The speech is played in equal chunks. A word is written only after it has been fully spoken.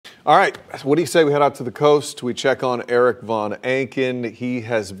All right, what do you say we head out to the coast? We check on Erik Von Ancken. He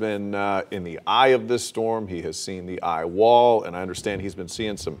has been in the eye of this storm. He has seen the eye wall, and I understand he's been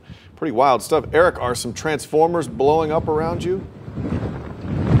seeing some pretty wild stuff. Erik, are some transformers blowing up around you?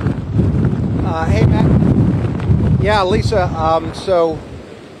 Hey, Matt. Yeah, Lisa, so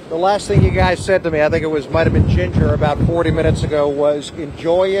the last thing you guys said to me, I think it might have been Ginger about 40 minutes ago, was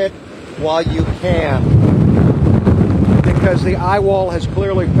enjoy it while you can. Because the eye wall has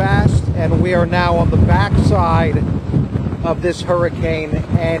clearly passed, and we are now on the backside of this hurricane.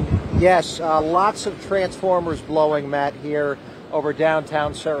 And yes, lots of transformers blowing, Matt, here over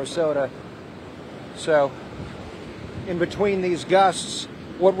downtown Sarasota. So in between these gusts,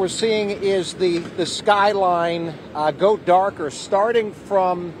 what we're seeing is the skyline go darker, starting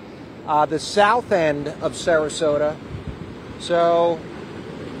from the south end of Sarasota. So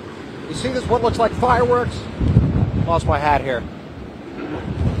you see this, what looks like fireworks? Lost my hat here.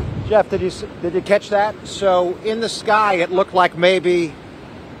 Jeff, did you catch that? So in the sky, it looked like maybe,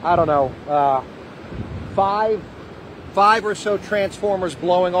 I don't know, five or so transformers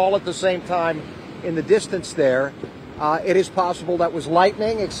blowing all at the same time in the distance there. It is possible that was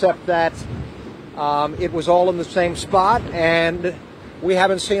lightning, except that it was all in the same spot, and we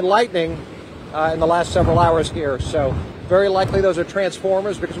haven't seen lightning in the last several hours here. So very likely those are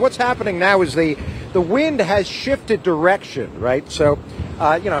transformers, because what's happening now is the wind has shifted direction, right? So,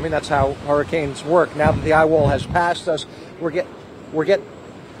 I mean, that's how hurricanes work. Now that the eye wall has passed us, we're getting.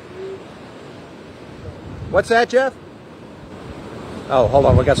 What's that, Jeff? Oh, hold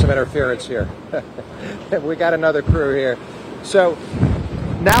on, we got some interference here. We got another crew here. So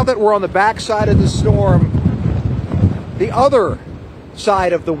now that we're on the backside of the storm, the other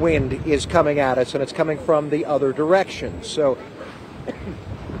side of the wind is coming at us, and it's coming from the other direction. So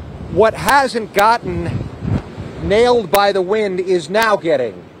what hasn't gotten nailed by the wind is now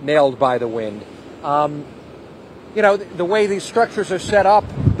getting nailed by the wind. The way these structures are set up,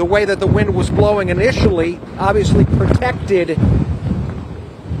 the way that the wind was blowing initially, obviously protected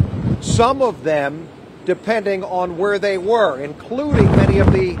some of them depending on where they were, including many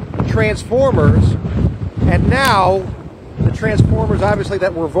of the transformers. And now the transformers, obviously,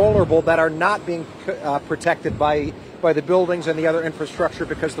 that were vulnerable, that are not being protected by the buildings and the other infrastructure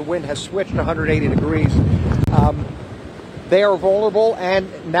because the wind has switched 180 degrees. They are vulnerable,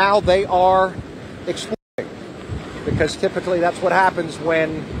 and now they are exploding, because typically that's what happens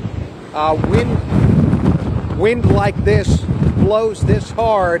when wind like this blows this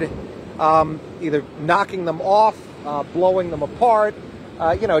hard, either knocking them off, blowing them apart.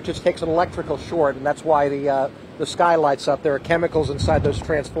 It just takes an electrical short, and that's why the sky lights up. There are chemicals inside those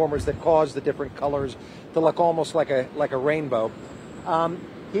transformers that cause the different colors to look almost like a rainbow.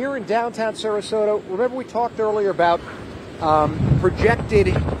 Here in downtown Sarasota, remember we talked earlier about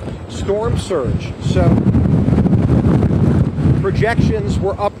projected storm surge. So projections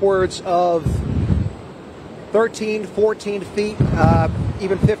were upwards of 13, 14 feet,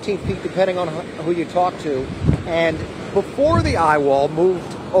 even 15 feet, depending on who you talk to. And before the eye wall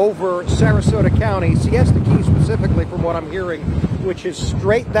moved over Sarasota County, Siesta Key specifically, from what I'm hearing, which is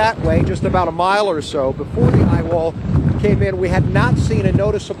straight that way, just about a mile or so, before the eye wall came in, we had not seen a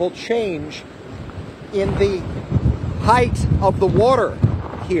noticeable change in the height of the water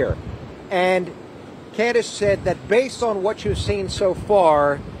here. And Candace said that based on what you've seen so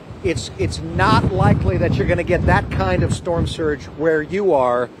far, it's not likely that you're going to get that kind of storm surge where you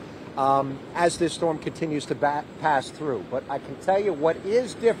are as this storm continues to pass through. But I can tell you what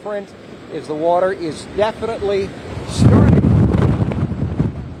is different is the water is definitely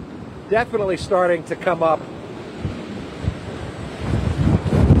starting to come up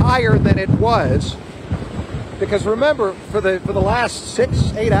higher than it was. Because remember, for the last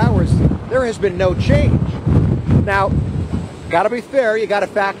 6-8 hours, there has been no change. Now, got to be fair, you got to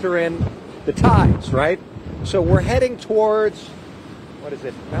factor in the tides, right? So we're heading towards, what is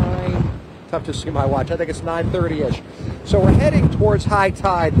it, 9? Tough to see my watch. I think it's 9:30-ish. So we're heading towards high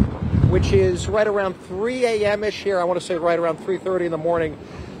tide, which is right around 3 a.m.-ish here. I want to say right around 3:30 in the morning.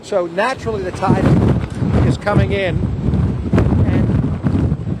 So naturally the tide is coming in,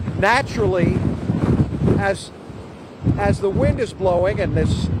 and naturally, as the wind is blowing and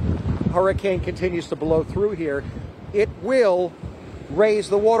this hurricane continues to blow through here, it will raise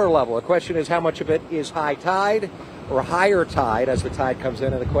the water level. The question is how much of it is high tide or higher tide as the tide comes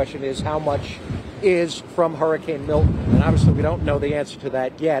in, and the question is how much is from Hurricane Milton. And obviously we don't know the answer to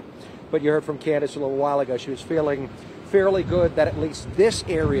that yet, but you heard from Candace a little while ago. She was feeling fairly good that at least this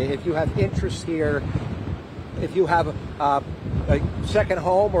area, if you have interest here, if you have a second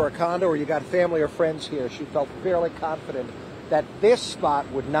home or a condo, or you got family or friends here, she felt fairly confident that this spot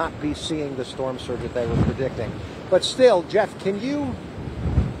would not be seeing the storm surge that they were predicting. But still, Jeff, can you,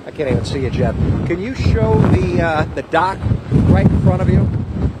 I can't even see you, Jeff, can you show the dock right in front of you?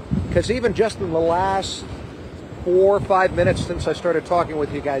 Because even just in the last 4 or 5 minutes since I started talking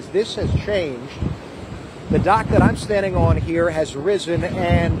with you guys, this has changed. The dock that I'm standing on here has risen,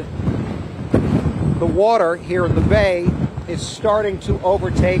 and the water here in the bay is starting to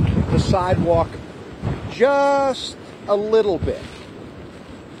overtake the sidewalk just a little bit.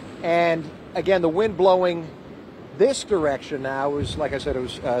 And again, the wind blowing this direction now is, like I said, it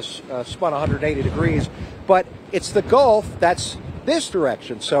was spun 180 degrees, but it's the Gulf that's this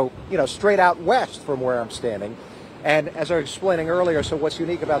direction, so, you know, straight out west from where I'm standing. And as I was explaining earlier, so what's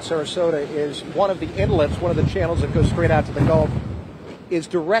unique about Sarasota is one of the inlets, one of the channels that goes straight out to the Gulf, is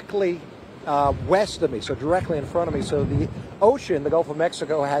directly west of me, so directly in front of me. So the ocean, the Gulf of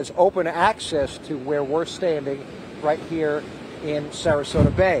Mexico, has open access to where we're standing right here in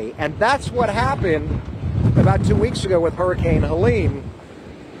Sarasota Bay. And that's what happened about 2 weeks ago with Hurricane Helene,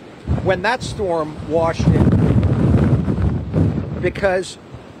 when that storm washed in. Because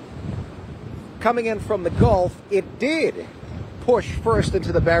coming in from the Gulf, it did push first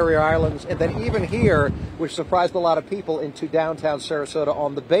into the Barrier Islands, and then even here, which surprised a lot of people, into downtown Sarasota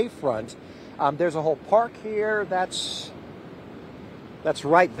on the bayfront. There's a whole park here that's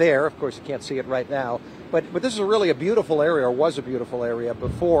right there. Of course, you can't see it right now. But this is really a beautiful area, or was a beautiful area,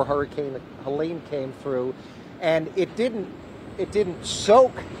 before Hurricane Helene came through. And it didn't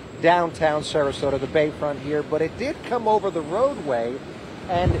soak downtown Sarasota, the bayfront here, but it did come over the roadway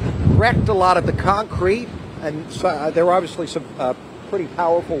and wrecked a lot of the concrete. And so, there were obviously some pretty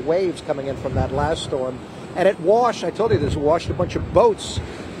powerful waves coming in from that last storm. And it washed, I told you this, it washed a bunch of boats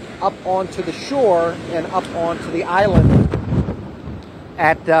up onto the shore and up onto the island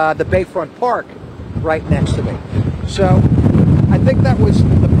at the Bayfront Park right next to me. So I think that was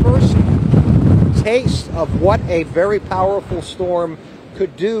the first taste of what a very powerful storm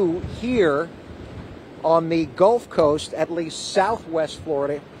could do here on the Gulf Coast, at least southwest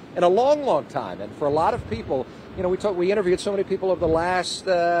Florida, in a long, long time. And for a lot of people, you know, we interviewed so many people over the last,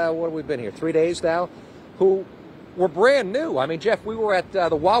 what have we been here, 3 days now, who were brand new. I mean, Jeff, we were at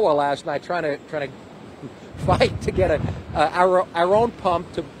the Wawa last night trying to fight to get our own pump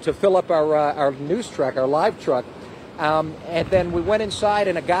to fill up our news truck, our live truck. And then we went inside,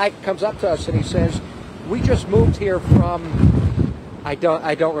 and a guy comes up to us and he says, "We just moved here from," I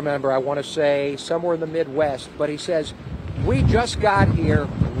don't remember, I want to say somewhere in the Midwest, but he says, "We just got here.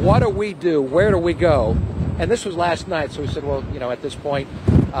 What do we do? Where do we go?" And this was last night, so we said, well, you know, at this point,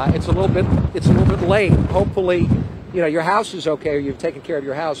 it's a little bit late. Hopefully, you know, your house is okay, or you've taken care of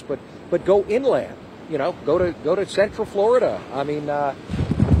your house, but go inland. You know, go to Central Florida. I mean,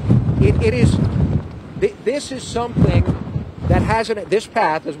 this is something that hasn't. This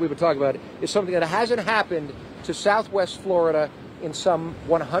path, as we were talking about, is something that hasn't happened to Southwest Florida in some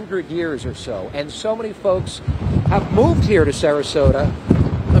 100 years or so. And so many folks have moved here to Sarasota.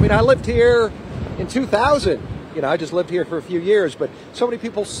 I mean, I lived here in 2000. You know, I just lived here for a few years, but so many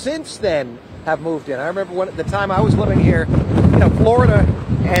people since then have moved in. I remember at the time I was living here, you know, Florida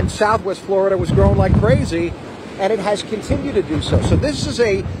and Southwest Florida was growing like crazy, and it has continued to do so. So this is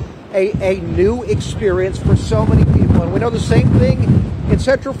a new experience for so many people, and we know the same thing in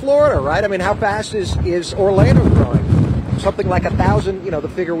Central Florida, right? I mean, how fast is Orlando growing? Something like 1,000, you know, the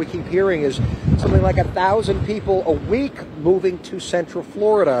figure we keep hearing is something like 1,000 people a week moving to Central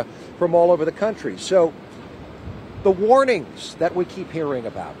Florida from all over the country. So the warnings that we keep hearing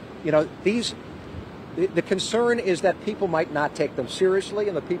about, you know, the concern is that people might not take them seriously,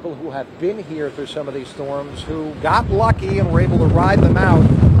 and the people who have been here through some of these storms, who got lucky and were able to ride them out,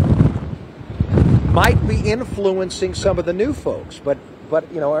 might be influencing some of the new folks. But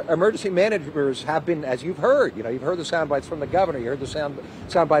you know, our emergency managers have been, as you've heard, you know, you've heard the sound bites from the governor, you heard the sound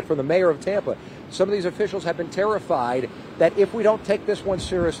bite from the mayor of Tampa. Some of these officials have been terrified that if we don't take this one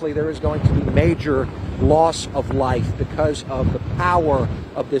seriously, there is going to be major loss of life because of the power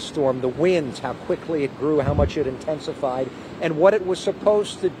of this storm, the winds, how quickly it grew, how much it intensified, and what it was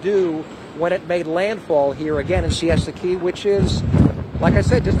supposed to do when it made landfall here again in Siesta Key, which is, like I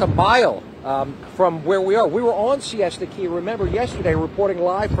said, just a mile from where we are. We were on Siesta Key, remember, yesterday, reporting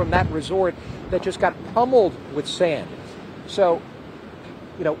live from that resort that just got pummeled with sand. So,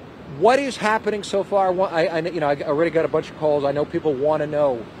 you know, what is happening so far? I already got a bunch of calls. I know people want to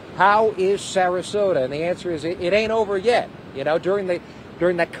know, how is Sarasota? And the answer is, it ain't over yet. You know, during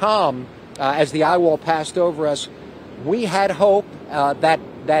that calm, as the eye wall passed over us, we had hope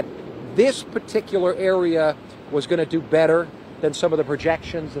that this particular area was going to do better than some of the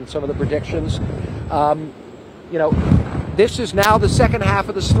projections and some of the predictions. You know, this is now the second half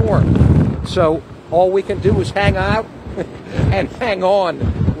of the storm. So all we can do is hang out and hang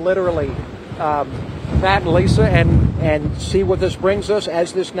on, literally, Matt and Lisa, and see what this brings us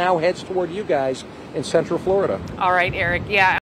as this now heads toward you guys in Central Florida. All right, Eric. Yeah.